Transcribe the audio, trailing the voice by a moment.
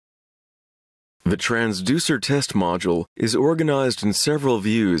The Transducer test module is organized in several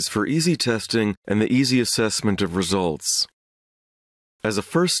views for easy testing and the easy assessment of results. As a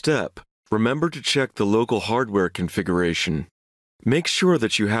first step, remember to check the local hardware configuration. Make sure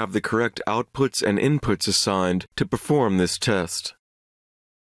that you have the correct outputs and inputs assigned to perform this test.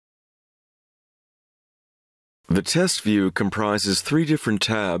 The test view comprises 3 different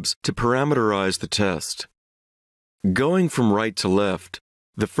tabs to parameterize the test. Going from right to left,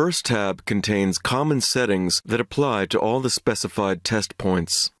 the first tab contains common settings that apply to all the specified test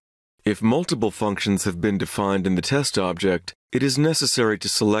points. If multiple functions have been defined in the test object, it is necessary to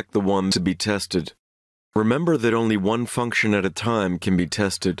select the one to be tested. Remember that only one function at a time can be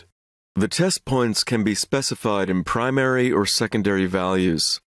tested. The test points can be specified in primary or secondary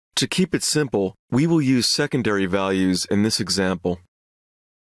values. To keep it simple, we will use secondary values in this example.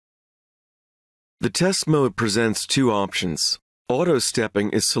 The test mode presents 2 options. Auto-stepping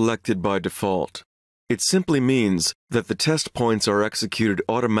is selected by default. It simply means that the test points are executed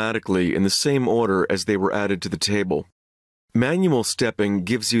automatically in the same order as they were added to the table. Manual stepping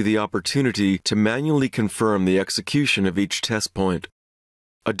gives you the opportunity to manually confirm the execution of each test point.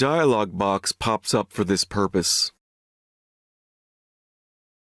 A dialog box pops up for this purpose.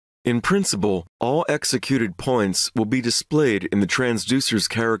 In principle, all executed points will be displayed in the transducer's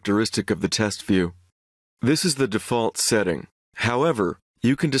characteristic of the test view. This is the default setting. However,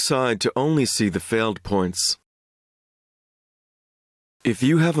 you can decide to only see the failed points. If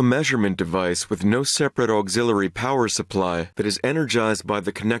you have a measurement device with no separate auxiliary power supply that is energized by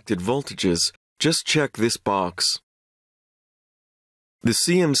the connected voltages, just check this box. The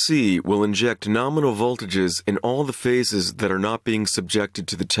CMC will inject nominal voltages in all the phases that are not being subjected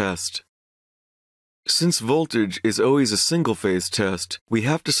to the test. Since voltage is always a single-phase test, we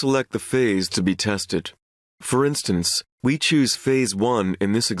have to select the phase to be tested. For instance, we choose phase 1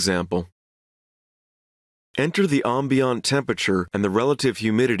 in this example. Enter the ambient temperature and the relative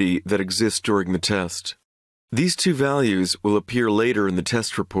humidity that exists during the test. These 2 values will appear later in the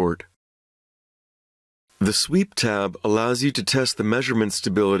test report. The Sweep tab allows you to test the measurement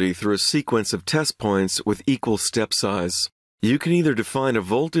stability through a sequence of test points with equal step size. You can either define a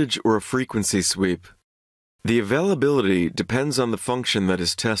voltage or a frequency sweep. The availability depends on the function that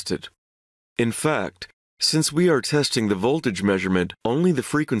is tested. In fact, since we are testing the voltage measurement, only the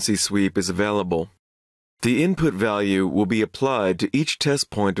frequency sweep is available. The input value will be applied to each test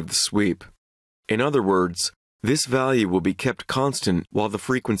point of the sweep. In other words, this value will be kept constant while the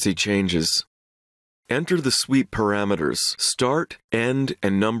frequency changes. Enter the sweep parameters, start, end,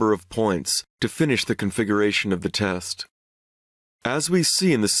 and number of points to finish the configuration of the test. As we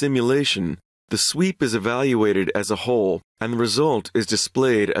see in the simulation, the sweep is evaluated as a whole, and the result is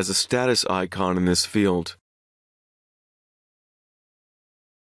displayed as a status icon in this field.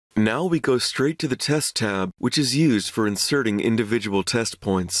 Now we go straight to the Test tab, which is used for inserting individual test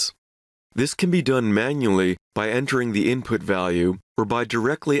points. This can be done manually by entering the input value or by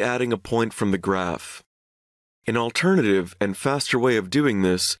directly adding a point from the graph. An alternative and faster way of doing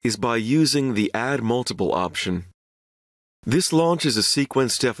this is by using the Add Multiple option. This launches a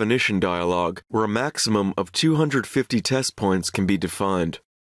sequence definition dialog where a maximum of 250 test points can be defined.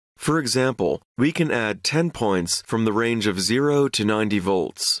 For example, we can add 10 points from the range of 0 to 90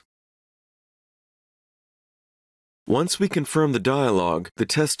 volts. Once we confirm the dialog, the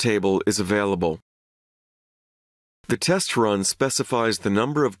test table is available. The test run specifies the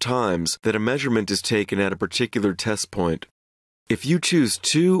number of times that a measurement is taken at a particular test point. If you choose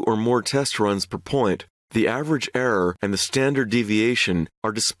 2 or more test runs per point, the average error and the standard deviation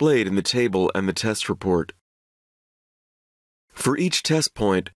are displayed in the table and the test report. For each test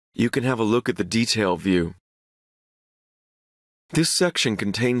point, you can have a look at the detail view. This section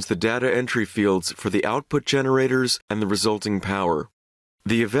contains the data entry fields for the output generators and the resulting power.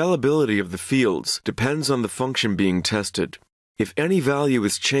 The availability of the fields depends on the function being tested. If any value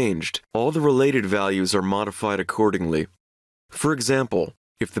is changed, all the related values are modified accordingly. For example,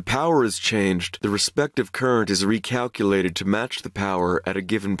 if the power is changed, the respective current is recalculated to match the power at a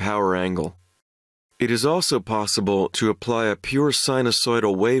given power angle. It is also possible to apply a pure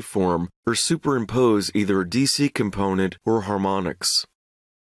sinusoidal waveform or superimpose either a DC component or harmonics.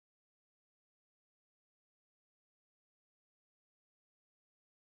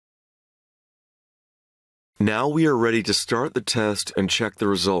 Now we are ready to start the test and check the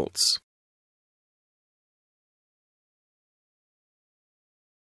results.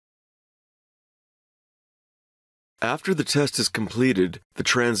 After the test is completed, the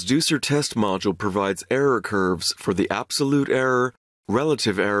Transducer test module provides error curves for the absolute error,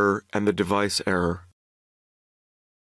 relative error, and the device error.